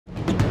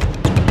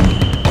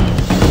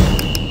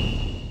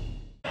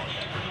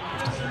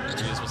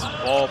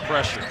ball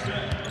pressure.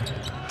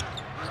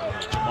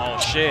 JAMAL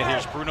SHEAD.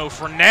 Here's Bruno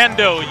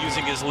Fernando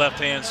using his left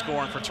hand,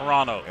 scoring for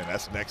Toronto. And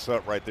that's next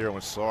up right there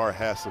when SAR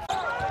has to.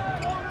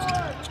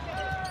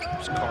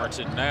 There's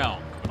Carton now.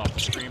 Coming off the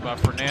screen by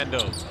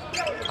Fernando.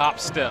 Hop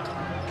step.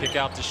 Kick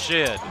out to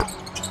SHEAD.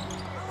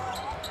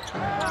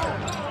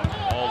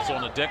 Ball's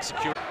on the deck,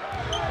 secure.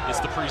 It's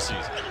the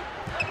preseason.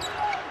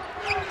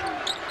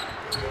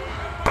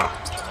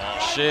 JAMAL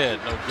SHEAD,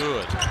 no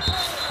good.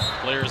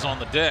 Players on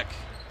the deck.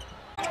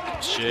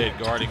 SHEAD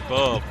guarding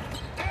Bub.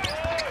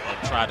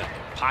 Bub tried to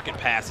pocket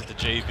pass it to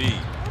JB.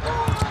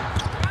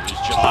 Here's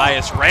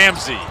Jamias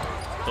Ramsey,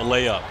 the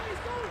layup.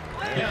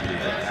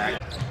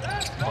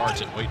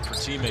 Carton waiting for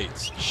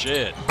teammates.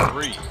 SHEAD,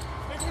 3.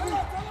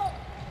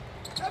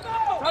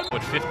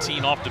 With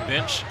 15 off the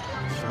bench,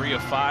 3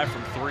 of 5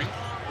 from 3.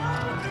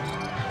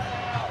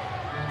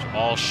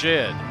 JAMAL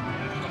SHEAD.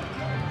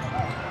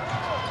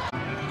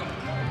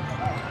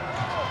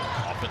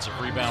 Offensive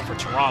rebound for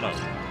Toronto.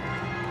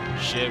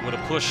 SHEAD with a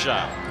push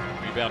shot.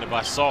 Rebounded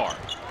by SAR.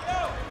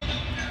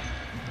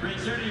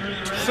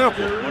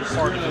 Simple. One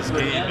part of this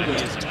game that he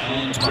is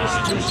improved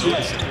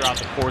upon throughout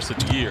the course of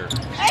the year.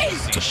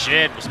 See,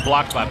 SHEAD was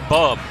blocked by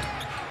Bub.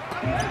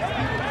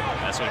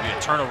 That's going to be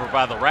a turnover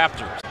by the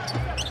Raptors.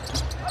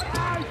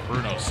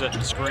 Bruno setting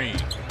the screen.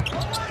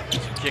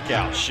 Kick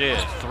out, SHEAD,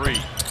 3.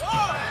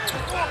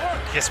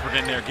 Kispert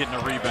in there getting a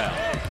rebound.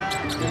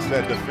 It's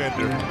that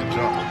defender in the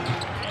jump.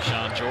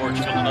 Sean George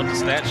filling up the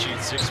stat sheet.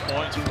 6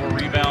 points, 4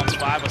 rebounds,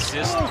 5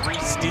 assists, 3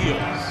 steals.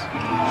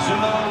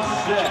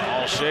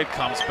 JAMAL SHEAD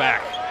comes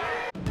back.